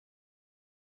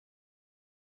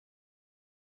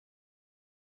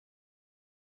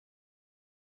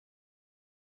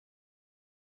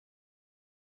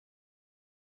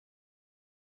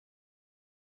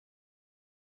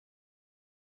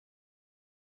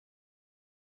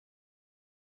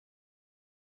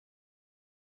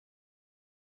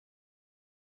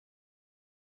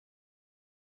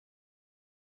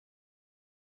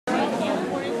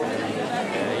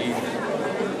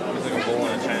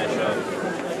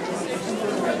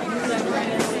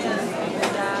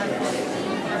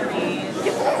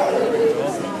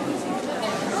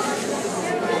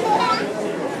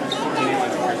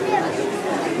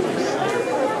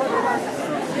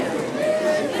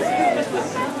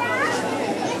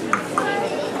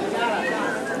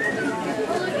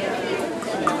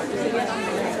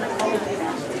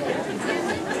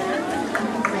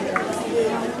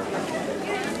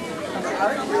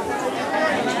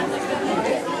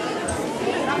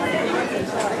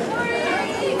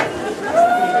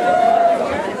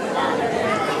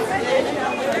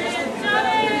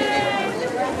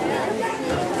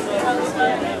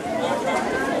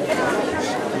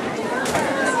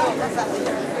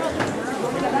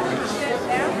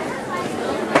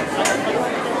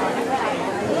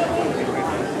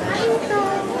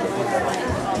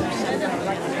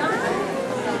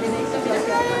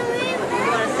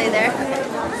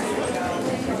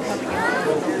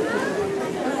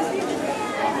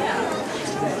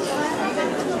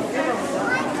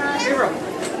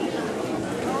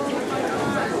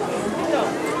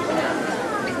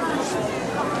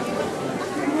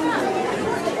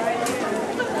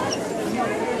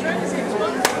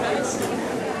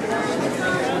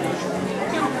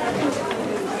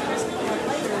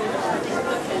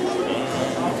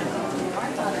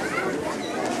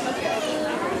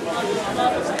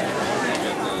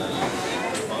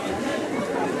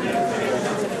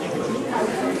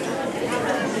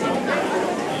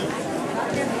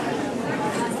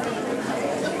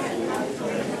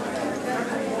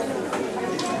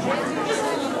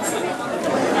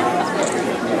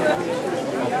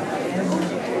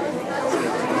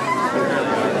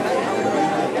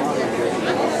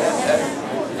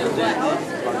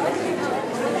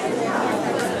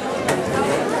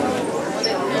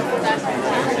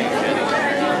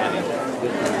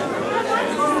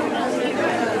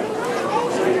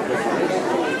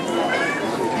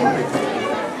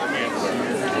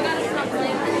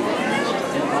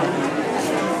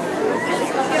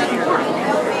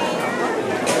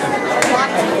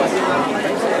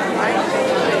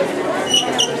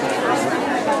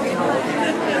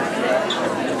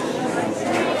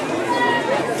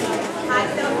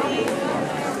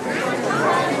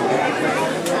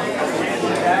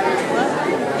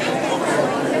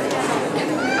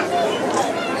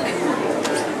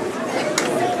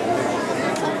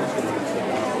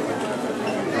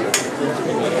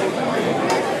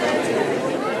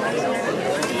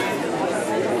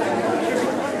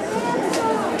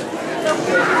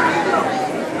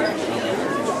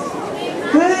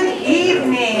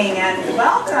and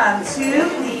welcome to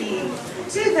the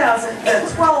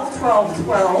 12-12-12.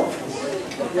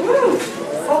 Woo!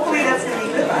 Hopefully that's going to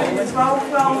be good. The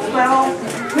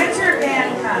 12-12-12 Winter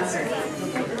Band Concert.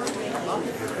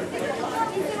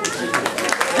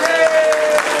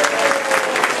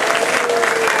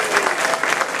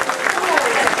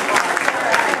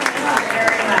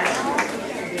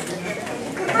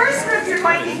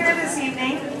 Going to hear this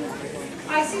evening.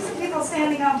 I see some people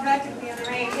standing out practically in the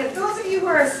rain. If those of you who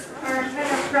are kind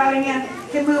of crowding in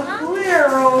can move clear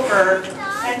over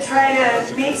and try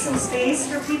to make some space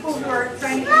for people who are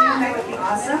trying to get in, that would be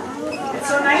awesome. It's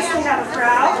so nice to have a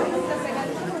crowd.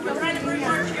 We're trying to bring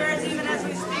more chairs even as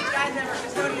we speak. Guys that are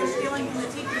custodians stealing from the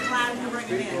teacher's lounge to bring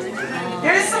them in.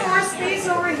 There's some more space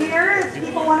over here. If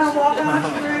people want to walk on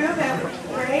through, that would be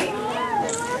great.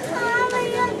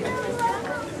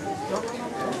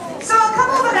 So a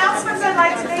couple of announcements I'd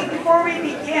like to make before we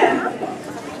begin.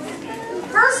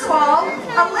 First of all,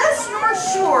 unless you're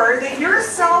sure that your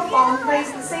cell phone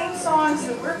plays the same songs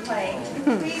that we're playing,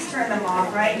 please turn them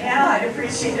off right now. I'd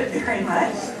appreciate it very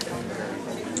much.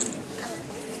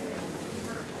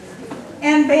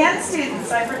 And band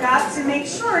students, I forgot to make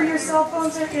sure your cell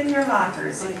phones are in your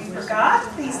lockers. If you forgot,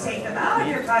 please take them out of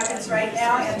your pockets right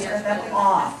now and turn them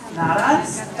off. Not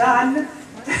undone,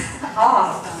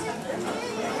 off.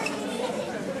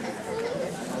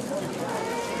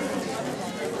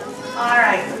 All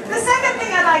right. The second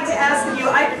thing I'd like to ask of you,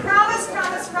 I promise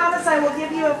I will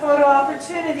give you a photo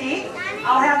opportunity.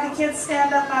 I'll have the kids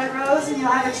stand up by rows and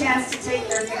you'll have a chance to take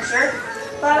their picture.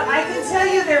 But I can tell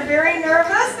you they're very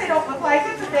nervous. They don't look like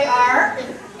it, but they are.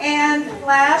 And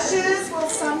flashes will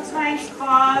sometimes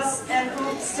cause an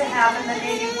oops to happen that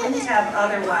maybe wouldn't have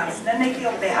otherwise. And then they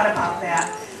feel bad about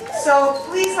that. So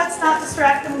please let's not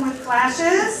distract them with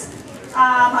flashes.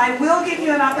 I will give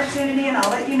you an opportunity, and I'll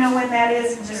let you know when that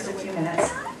is in just a few minutes.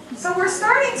 So we're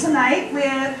starting tonight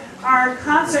with our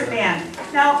concert band.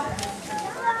 Now,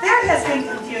 there has been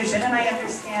confusion, and I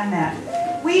understand that.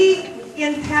 We,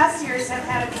 in past years, have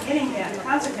had a beginning band, a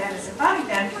concert band, a symphonic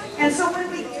band, and so when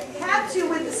we had to,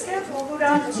 with the schedule, go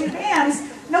down to 2 bands,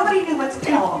 nobody knew what to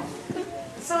call them.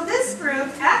 So this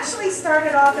group actually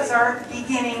started off as our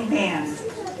beginning band.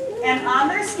 And on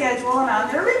their schedule and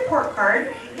on their report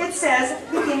card, it says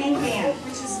beginning band,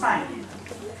 which is fine.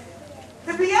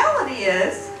 The reality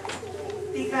is,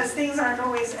 because things aren't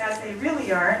always as they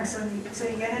really are until you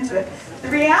get into it, the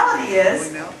reality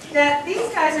is that these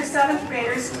guys are 7th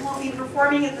graders who will be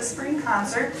performing at the spring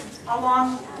concert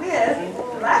along with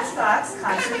Blackstock's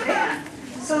concert band.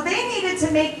 So they needed to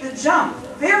make the jump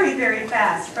very, very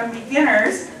fast from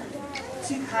beginners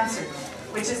to concert,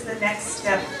 which is the next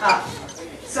step up.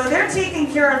 So they're taking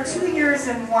care of 2 years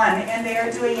in one, and they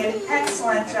are doing an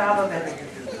excellent job of it.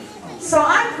 So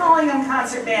I'm calling them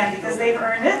concert band because they've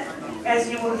earned it, as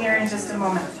you will hear in just a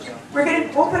moment. We're going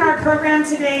to open our program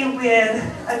today with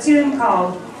a tune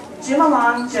called Jim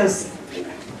Along Josie.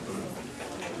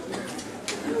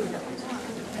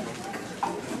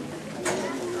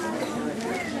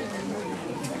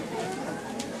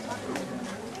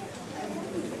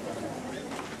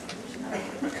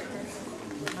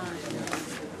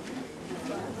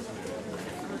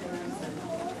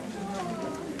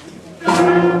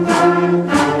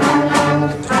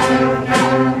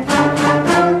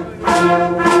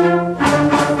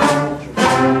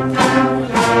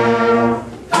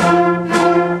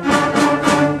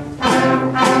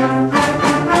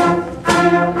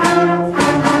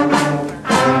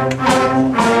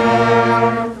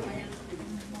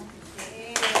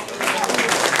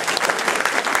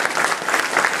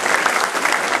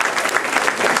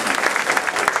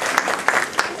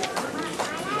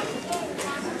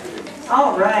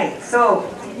 All right, so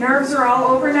nerves are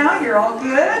all over now. You're all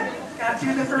good. Got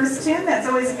through the first tune. That's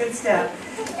always a good step.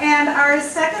 And our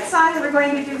second song that we're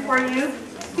going to do for you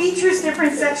features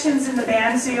different sections in the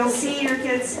band. So you'll see your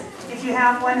kids, if you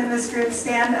have one in this group,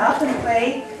 stand up and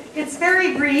play. It's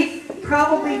very brief,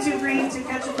 probably too brief to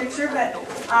catch a picture, but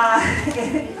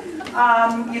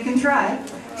you can try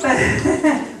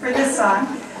for this song.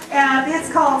 And it's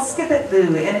called Skip It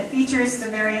Boo, and it features the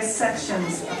various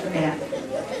sections of the band.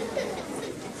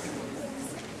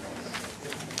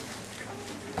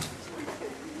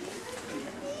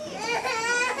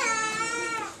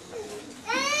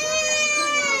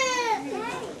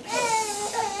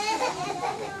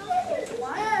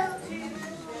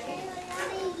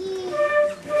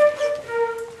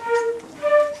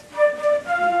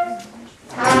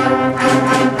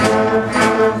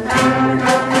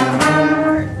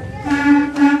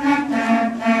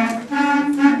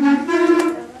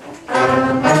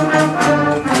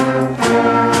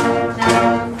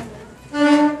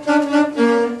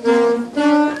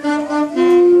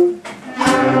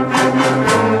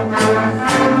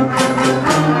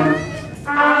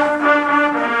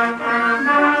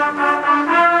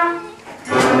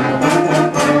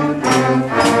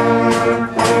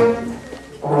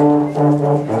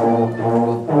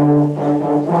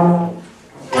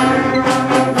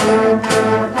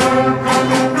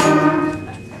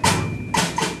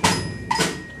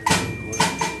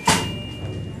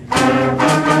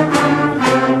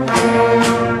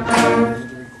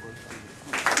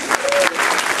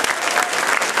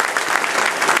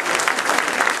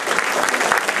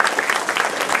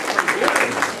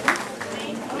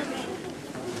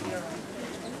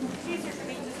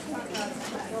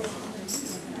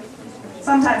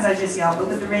 Sometimes I just yell, but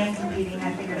with the rain competing,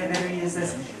 I figured I better use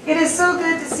this. It is so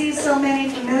good to see so many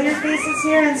familiar faces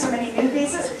here and so many new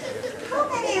faces. How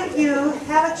many of you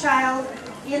have a child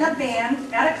in a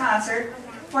band at a concert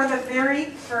for the very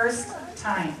first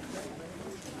time?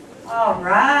 All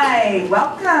right,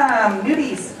 welcome,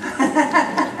 newbies.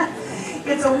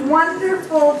 It's a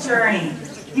wonderful journey.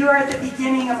 You are at the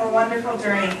beginning of a wonderful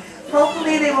journey.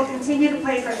 Hopefully they will continue to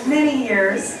play for many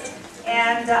years,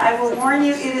 and I will warn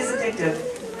you, it is addictive,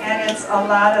 and it's a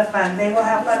lot of fun. They will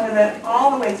have fun with it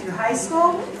all the way through high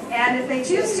school, and if they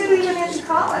choose to, even into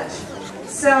college.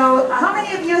 So how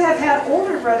many of you have had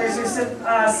older brothers or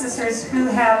sisters who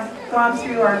have gone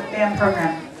through our band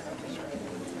program?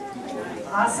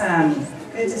 Awesome.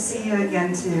 Good to see you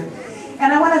again, too.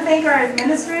 And I want to thank our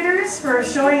administrators for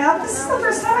showing up. This is the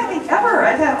first time, I think, ever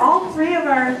I've had all three of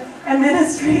our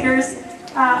administrators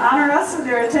honor us with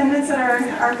their attendance at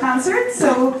our concert.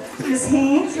 So Ms.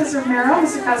 Haynes, Mr. Romero,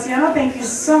 Mr. Casiano, thank you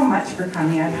so much for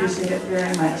coming. I appreciate it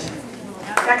very much.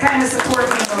 That kind of support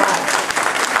means a lot.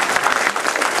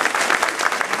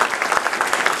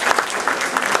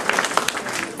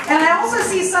 And I also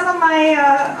see some of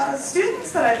my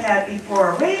students that I've had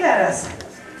before. Wave at us.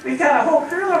 We've got a whole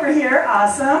crew over here.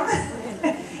 Awesome.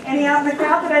 Any out in the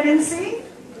crowd that I didn't see?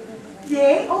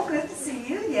 Yay. Oh, good to see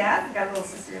you. Yeah, we've got a little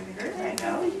sister in the group, I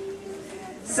know.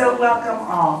 So welcome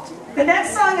all. The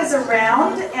next song is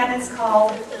Around, and it's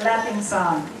called Laughing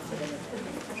Song.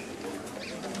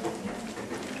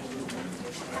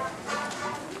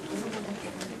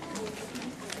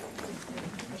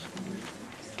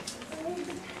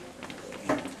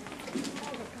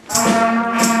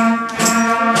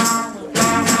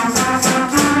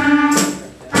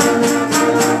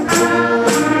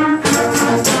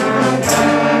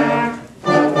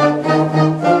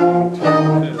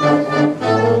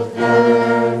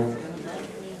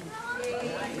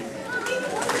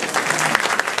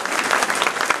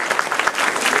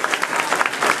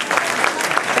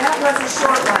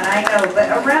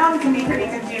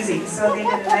 So they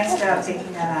did a nice job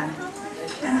taking that on.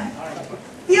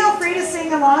 Feel free to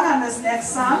sing along on this next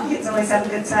song. Kids always have a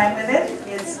good time with it.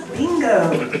 It's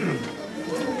Bingo.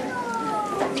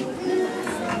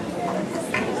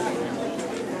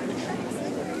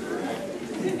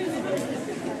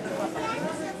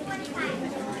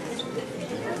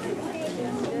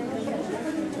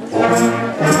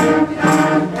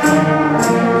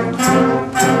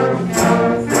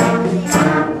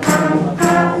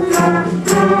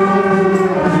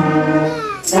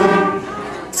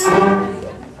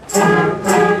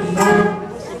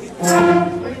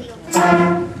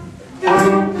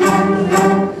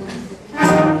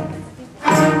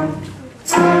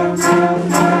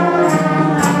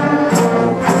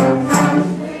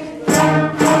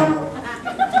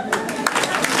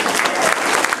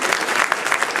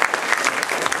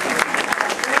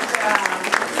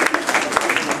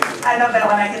 I love that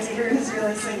one. I get to hear who's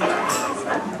really singing.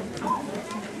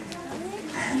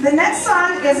 The next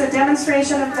song is a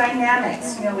demonstration of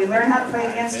dynamics. You know, we learn how to play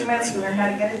the instruments, we learn how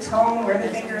to get a tone, where the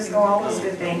fingers go, all those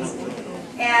good things.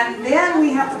 And then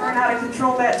we have to learn how to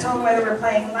control that tone, whether we're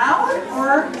playing loud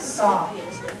or soft.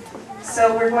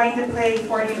 So we're going to play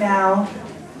for you now.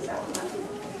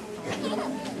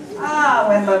 Ah,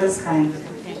 When Love is Kind.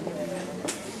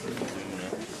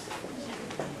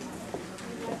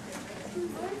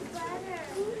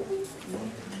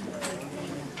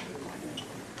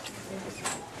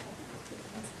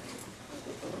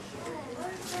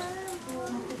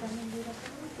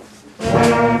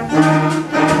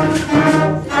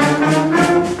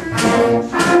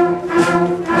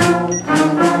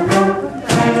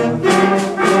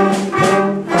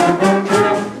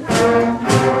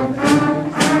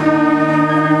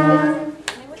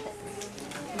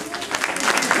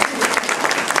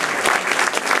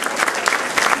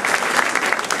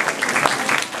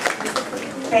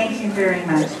 Thank you very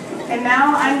much. And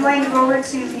now I'm going to go over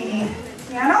to the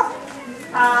piano.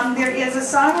 There is a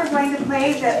song we're going to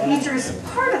play that features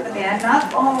part of the band,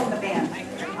 not all of the band.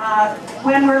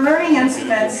 When we're learning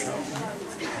instruments,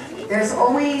 there's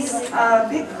always a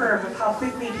big curve of how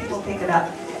quickly people pick it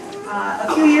up.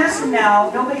 A few years from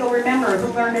now, nobody will remember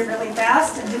who learned it really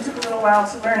fast and who took a little while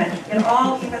to learn it. It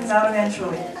all evens out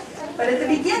eventually. But at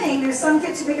the beginning, there's some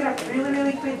kids who pick it up really,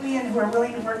 really quickly and who are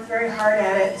willing to work very hard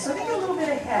at it, so they get a little bit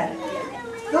ahead.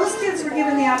 Those kids were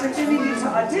given the opportunity to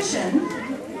audition,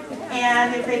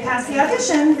 and if they passed the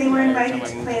audition, they were invited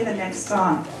to play the next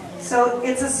song. So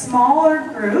it's a smaller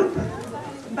group,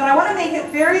 but I want to make it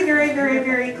very, very, very,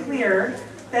 very clear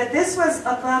that this was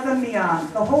above and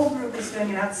beyond. The whole group is doing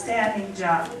an outstanding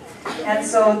job. And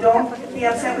so don't be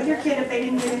upset with your kid if they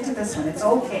didn't get into this one. It's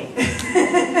okay.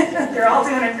 They're all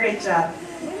doing a great job.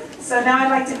 So now I'd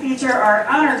like to feature our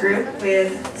honor group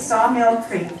with Sawmill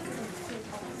Creek.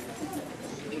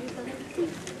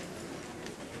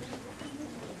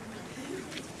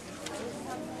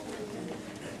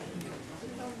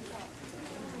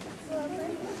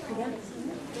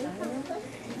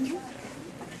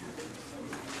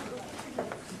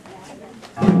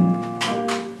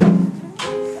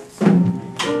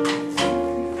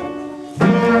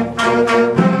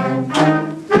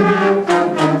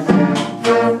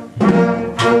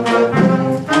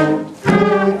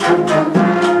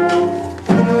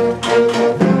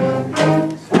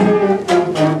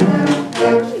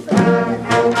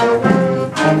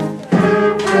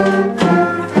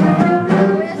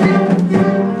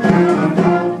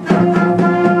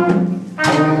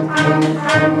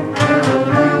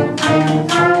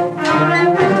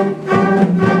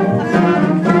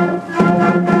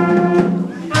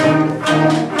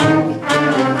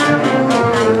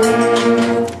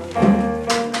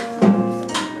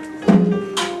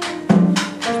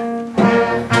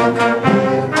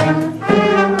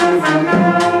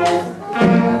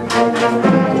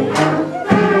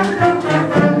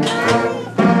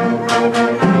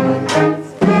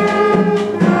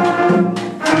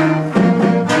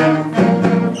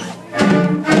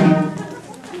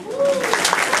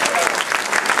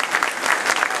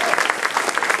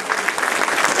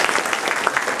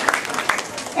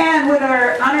 And would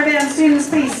our honor band students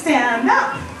please stand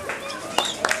up?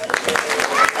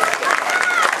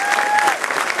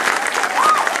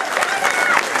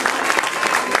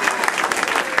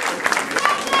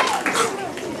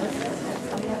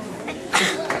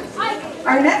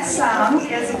 Our next song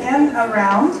is again a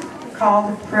round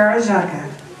called Prairie Jaca.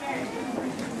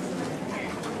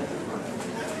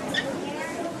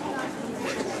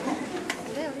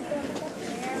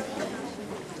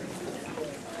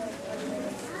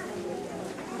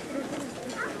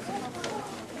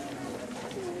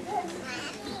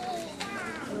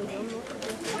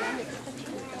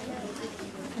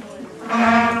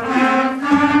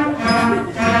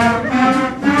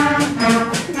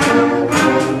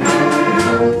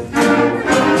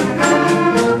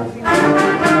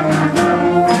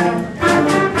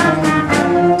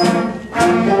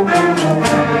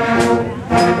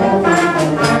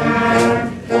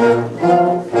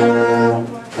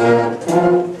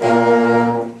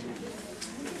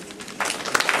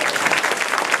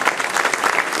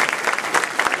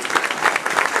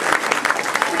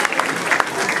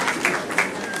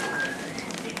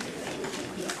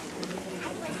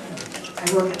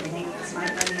 I will get the hang of this mic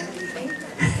by the end of the evening.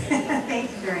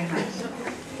 Thank you very much.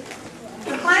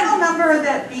 The final number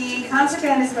that the concert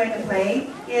band is going to play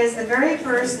is the very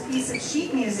first piece of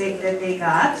sheet music that they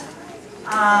got.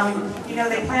 You know,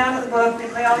 they play out of the book, they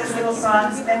play all these little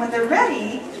songs, and then when they're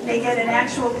ready, they get an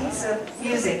actual piece of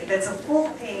music that's a full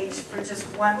page for just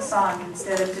one song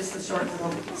instead of just a short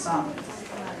little song.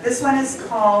 This one is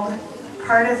called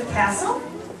Cardiff Castle,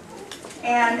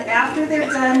 and after they're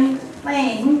done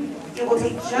playing, it will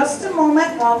take just a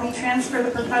moment while we transfer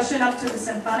the percussion up to the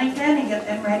symphonic band and get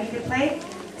them ready to play.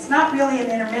 It's not really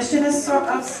an intermission as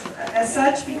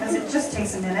such because it just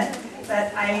takes a minute,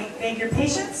 but I beg your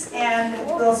patience, and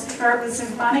we'll start with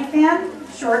symphonic band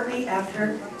shortly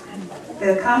after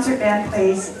the concert band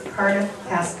plays Cardiff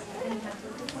Castle.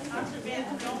 Concert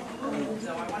bands don't move,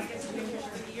 so I want to get some pictures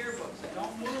of the yearbook, so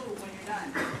don't move when you're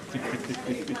done.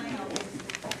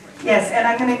 Yes, and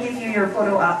I'm going to give you your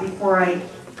photo op before I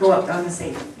go up on the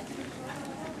stage.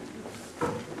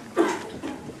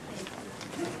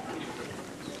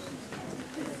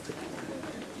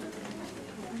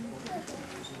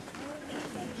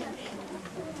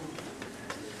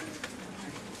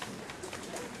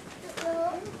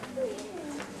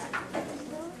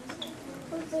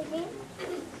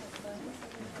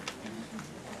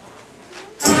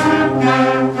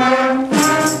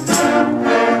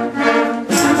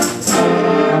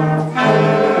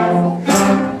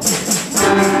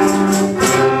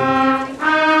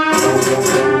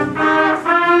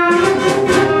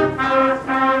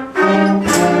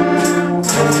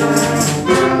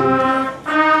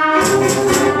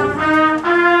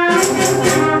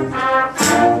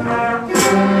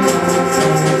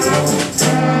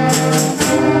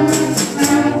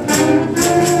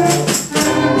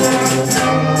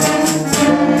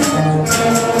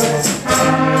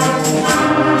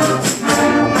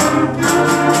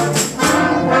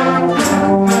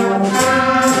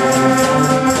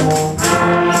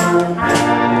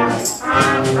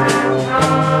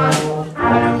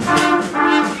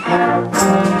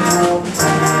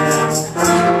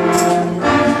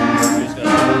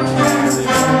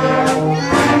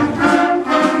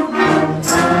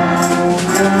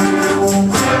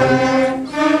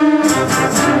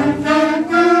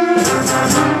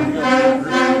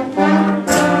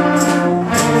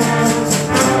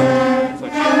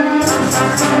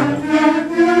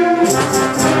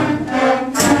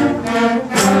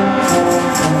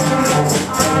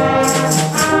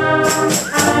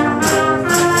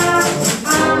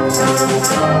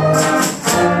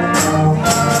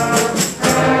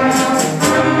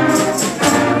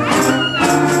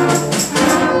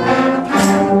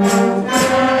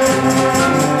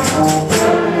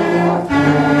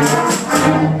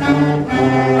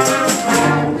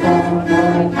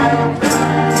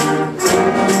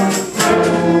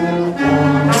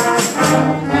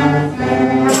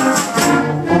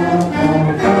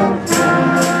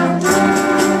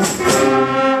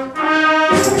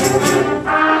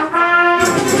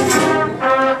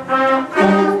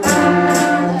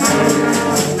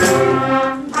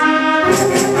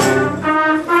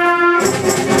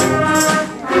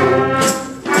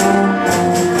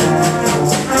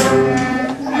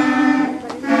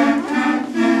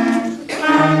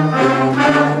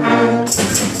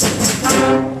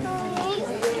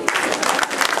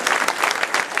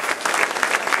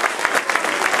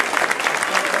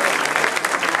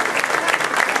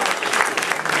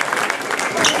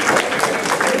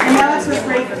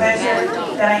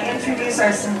 That I introduce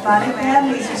our symphonic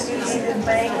band. These are students who've been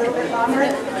playing a little bit longer.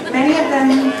 Many of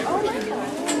them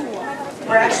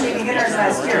were actually beginners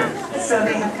last year, so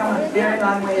they have come a very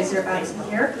long way as you're about to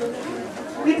hear.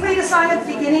 We played a song at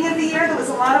the beginning of the year that was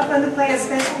a lot of fun to play,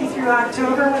 especially through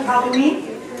October with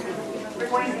Halloween. We're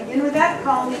going to begin with that,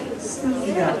 called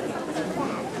Spookyville.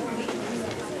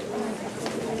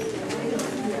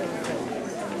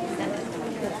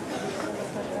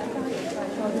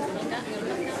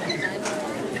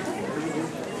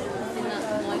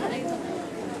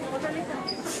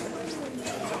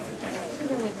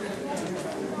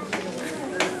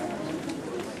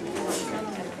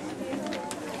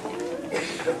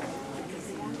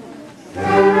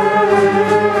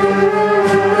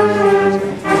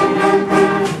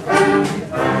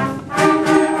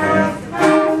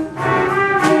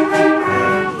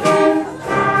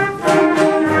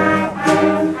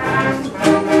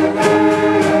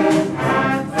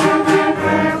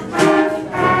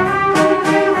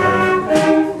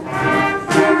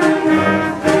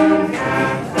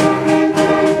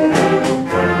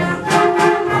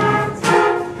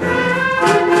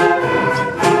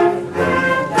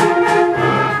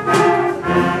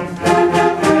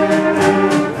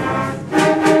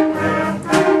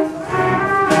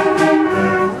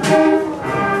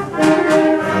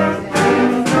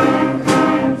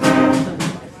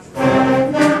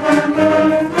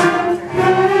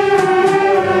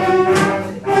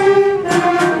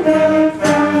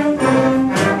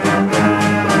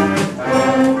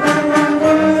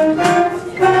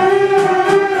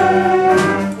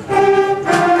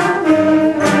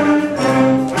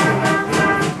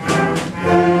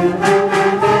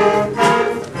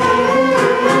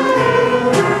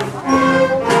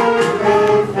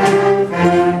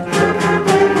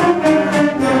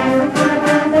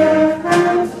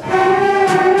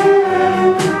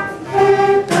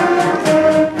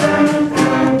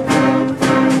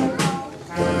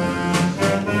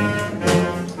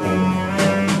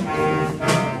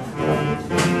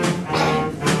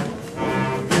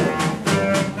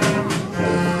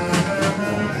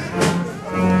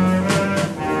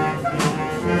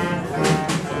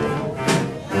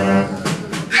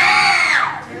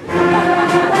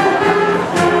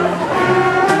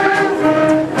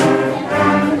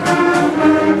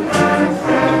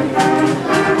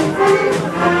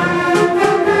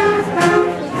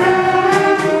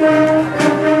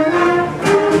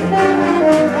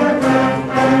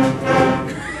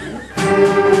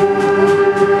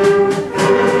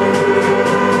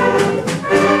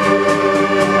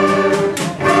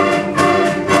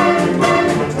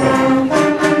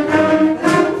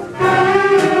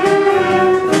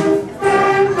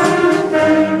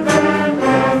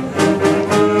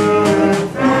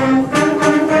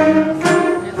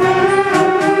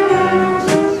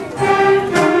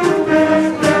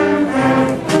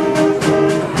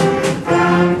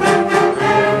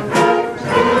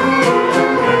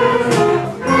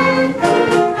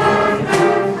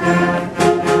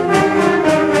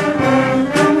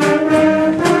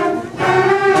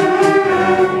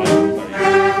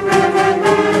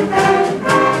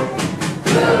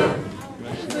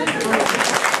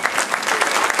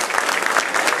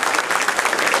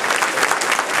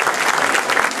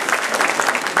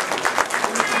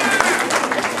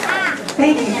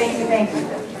 Thank you, thank you, thank you.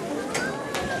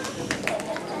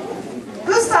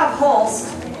 Gustav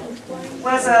Holst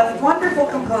was a wonderful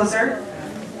composer.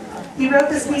 He wrote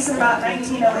this piece in about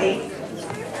 1908.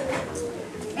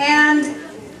 And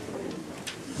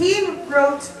He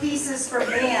wrote pieces for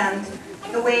band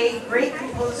the way great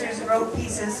composers wrote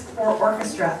pieces for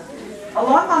orchestra. A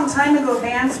long, long time ago,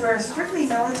 bands were strictly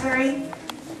military.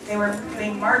 They were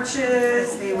doing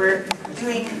marches, they were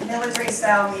doing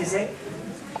military-style music.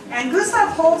 And Gustav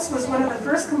Holst was one of the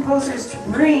first composers to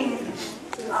bring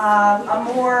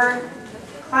a more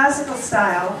classical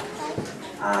style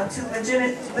to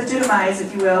legitimize,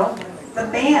 if you will, the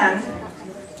band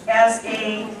as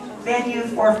a venue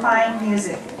for fine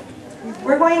music.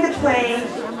 We're going to play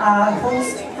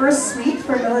Holst's first suite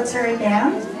for military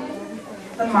band,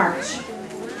 the March.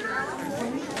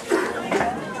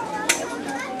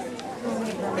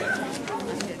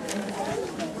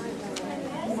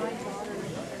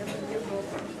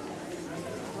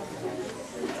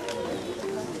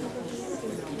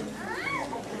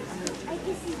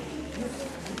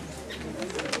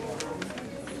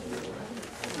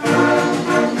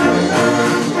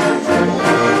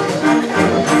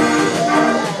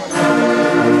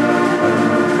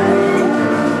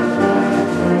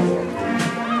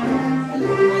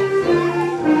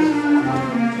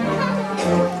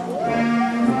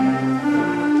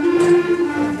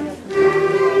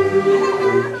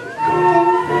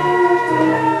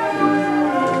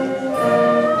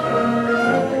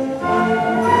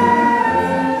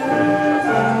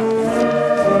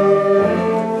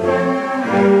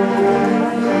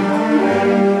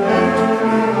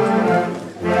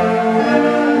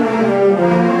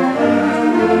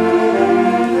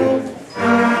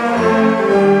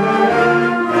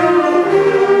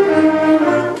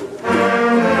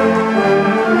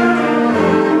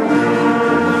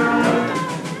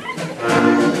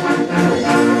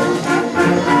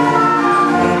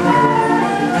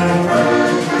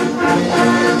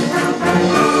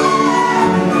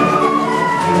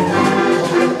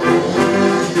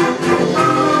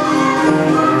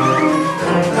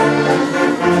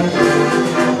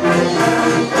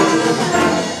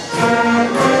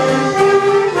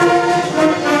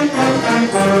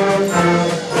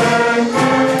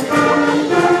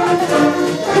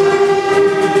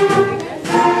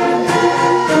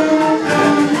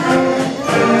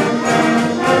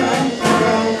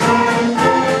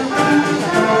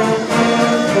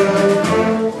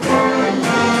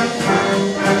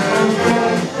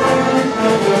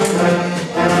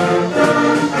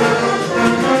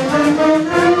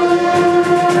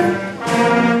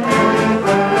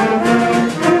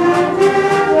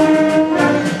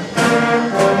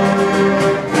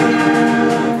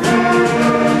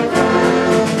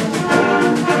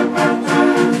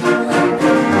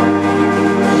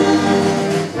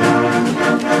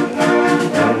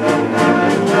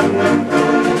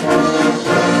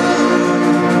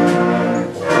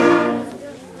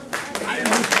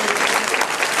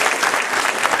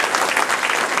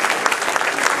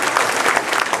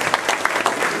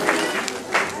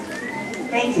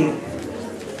 Thank you.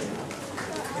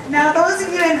 Now, those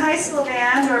of you in high school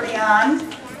band or beyond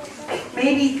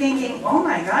may be thinking, oh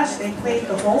my gosh, they played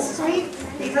the whole suite?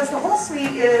 Because the whole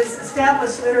suite is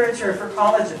established literature for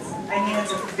colleges. I mean,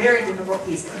 it's a very difficult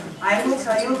piece. I will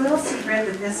tell you a little secret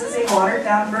that this is a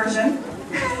watered-down version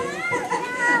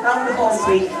of the whole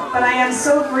suite. But I am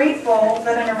so grateful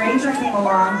that an arranger came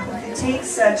along who could take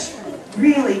such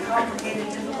really complicated,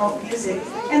 difficult music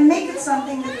and make it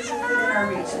something that is within our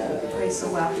reach that we play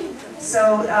so well.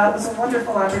 So it was a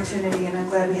wonderful opportunity, and I'm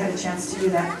glad we had a chance to do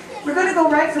that. We're going to go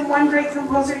right from one great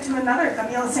composer to another,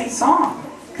 Camille Saint-Saëns.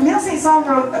 Camille Saint-Saëns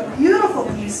wrote a beautiful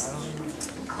piece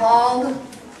called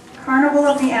Carnival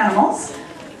of the Animals,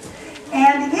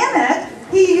 and in it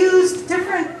he used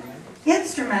different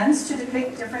instruments to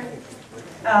depict different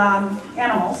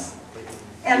animals.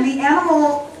 And the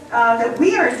animal that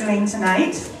we are doing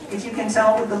tonight, if you can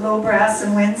tell with the low brass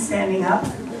and wind standing up,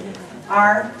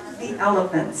 are the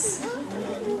elephants.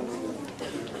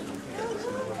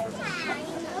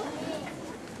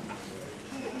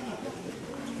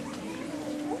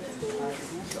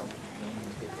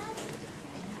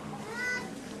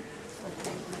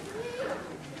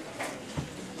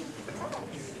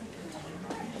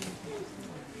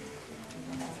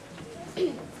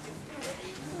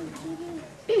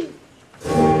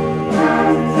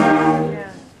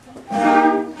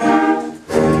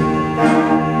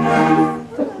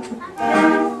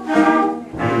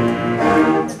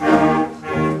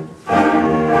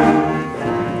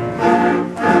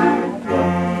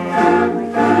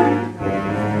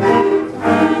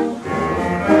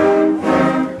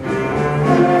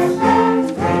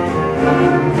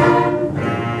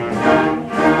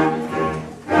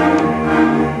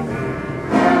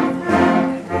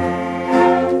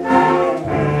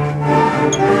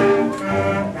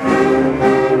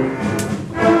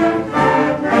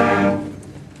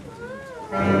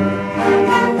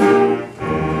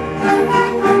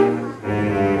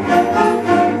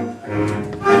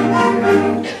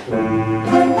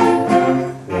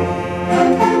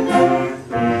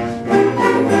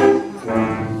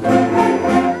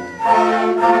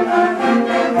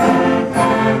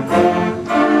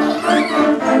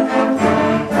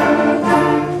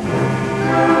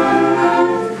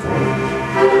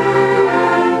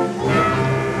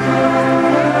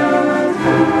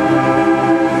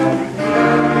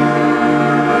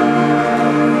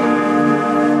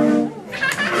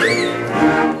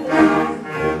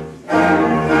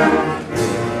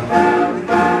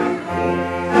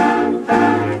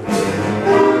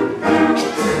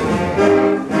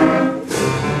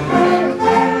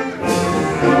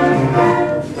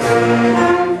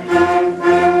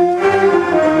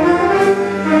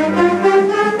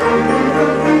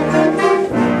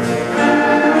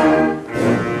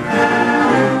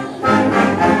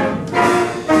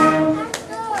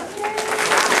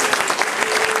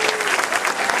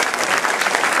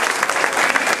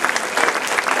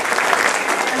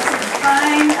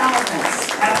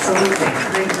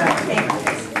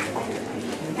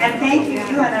 you,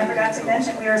 and I forgot to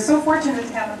mention, we are so fortunate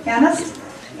to have a pianist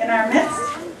in our midst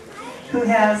who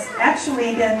has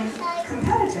actually been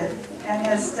competitive and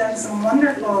has done some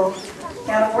wonderful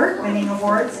piano work, winning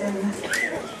awards in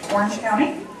Orange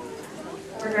County.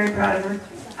 We're very proud of her.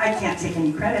 I can't take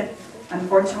any credit.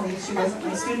 Unfortunately, she wasn't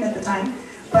my student at the time,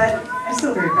 but I'm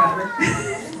still very proud of her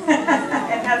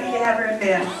and happy to have her in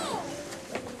band.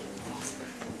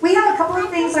 We have a couple of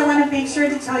things I want to make sure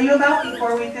to tell you about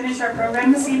before we finish our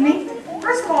program this evening.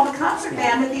 First of all, the concert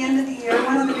band at the end of the year,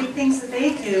 one of the big things that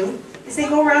they do is they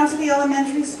go around to the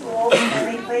elementary schools and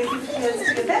they play for the kids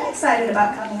to get them excited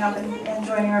about coming up and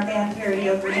joining our band here at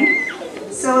Eel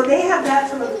Green. So they have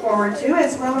that to look forward to,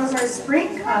 as well as our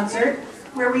spring concert,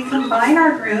 where we combine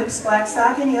our groups.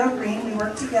 Blackstock and Eel Green, we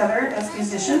work together as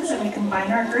musicians and we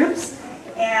combine our groups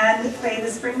and play the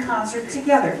spring concert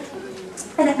together.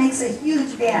 And it makes a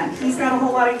huge band. He's got a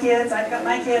whole lot of kids, I've got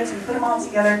my kids, we put them all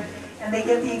together, and they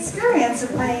get the experience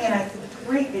of playing in a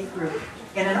great big group,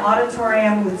 in an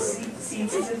auditorium with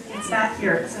seats. It's not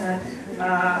here, it's in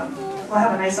we'll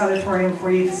have a nice auditorium for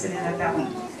you to sit in at that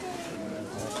one.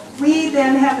 We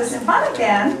then have the symphonic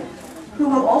band, who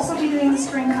will also be doing the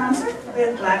spring concert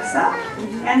with Blackstock,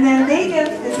 and then they get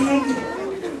the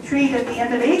big treat at the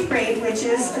end of 8th grade, which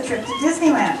is a trip to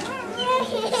Disneyland.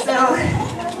 So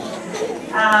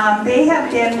they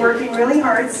have been working really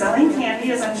hard selling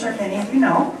candy, as I'm sure many of you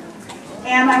know.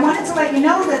 And I wanted to let you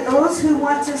know that those who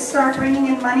want to start bringing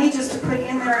in money just to put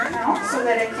in their account so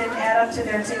that it can add up to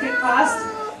their ticket cost,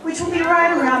 which will be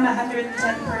right around $110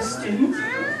 per student,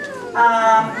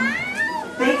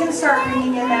 they can start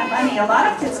bringing in that money. A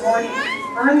lot of kids already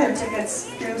earn their tickets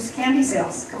through candy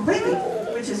sales completely,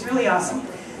 which is really awesome.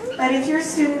 But if your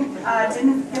student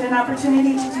didn't get an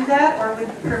opportunity to do that or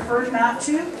would prefer not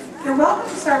to, you're welcome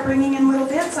to start bringing in little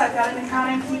bits. I've got an account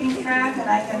I'm keeping track, and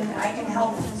I can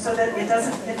help so that it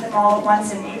doesn't hit them all at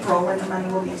once in April when the money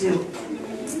will be due.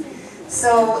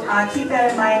 So keep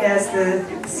that in mind as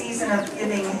the season of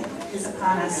giving is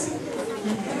upon us.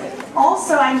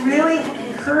 Also, I'm really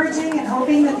encouraging and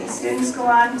hoping that these students go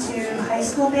on to high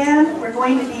school band. We're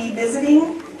going to be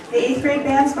visiting, the 8th grade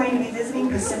band's going to be visiting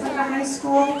Pacifica High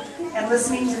School and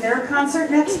listening to their concert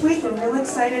next week. We're really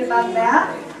excited about that.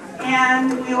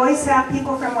 And we always have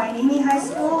people from Wainini High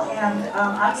School and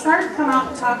Oxnard come out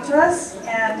and talk to us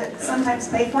and sometimes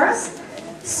play for us.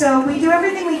 So we do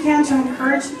everything we can to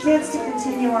encourage the kids to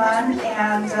continue on,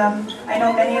 and I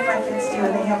know many of my kids do,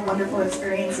 and they have wonderful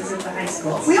experiences at the high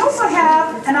schools. We also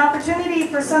have an opportunity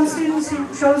for some students who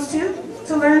chose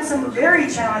to learn some very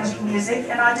challenging music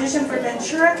and audition for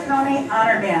Ventura County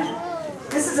Honor Band.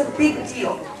 This is a big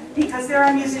deal because there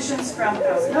are musicians from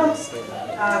Thousand Oaks,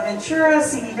 Ventura,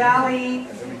 Simi Valley,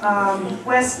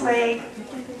 Westlake,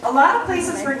 a lot of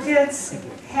places where kids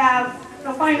have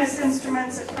the finest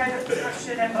instruments at private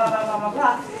production and blah, blah, blah, blah,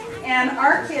 blah. And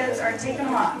our kids are taking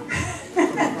them on.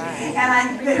 And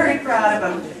I'm very proud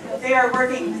of them. They are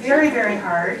working very, very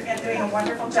hard and doing a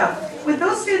wonderful job. With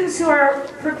those students who are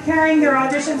preparing their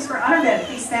auditions for Honor Band,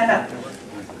 please stand up.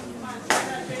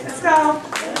 Let's go.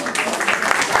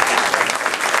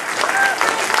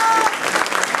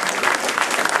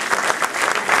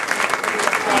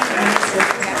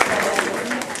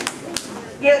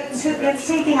 It's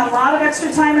taking a lot of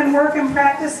extra time and work and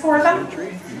practice for them.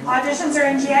 Auditions are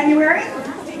in January.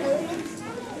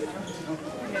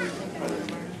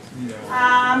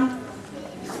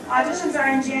 Auditions are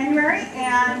in January,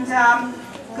 and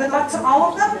good luck to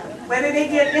all of them, whether they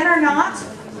get in or not.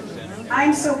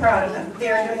 I'm so proud of them. They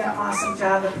are doing an awesome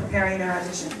job of preparing their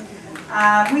audition.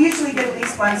 We usually get at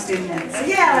least one student in. So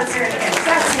yeah, let's hear it again.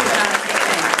 That's it.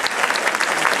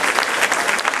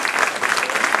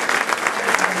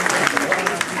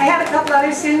 I have a couple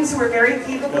other students who are very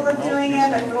capable of doing it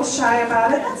and a little shy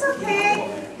about it. That's okay.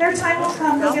 Their time will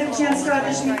come. They'll get a chance to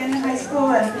audition again in high school,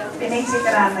 and they may take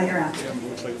it on later on.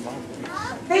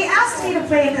 They asked me to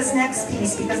play this next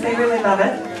piece because they really love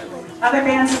it. Other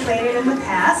bands have played it in the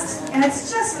past, and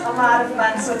it's just a lot of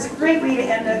fun, so it's a great way to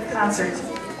end a concert.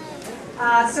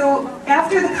 So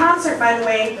after the concert, by the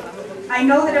way, I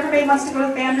know that everybody wants to go to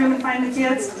the band room and find the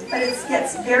kids, but it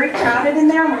gets very crowded in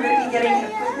there, and we're going to be getting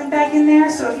equipment back in there.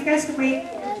 So if you guys could wait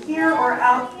here or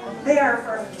out there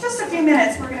for just a few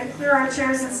minutes, we're going to clear our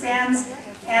chairs and stands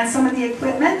and some of the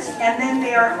equipment, and then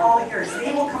they are all yours.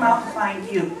 They will come out and find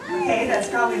you. Okay, that's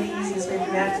probably the easiest way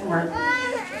for that to work.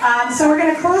 So we're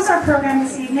going to close our program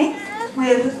this evening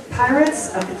with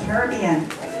Pirates of the Caribbean.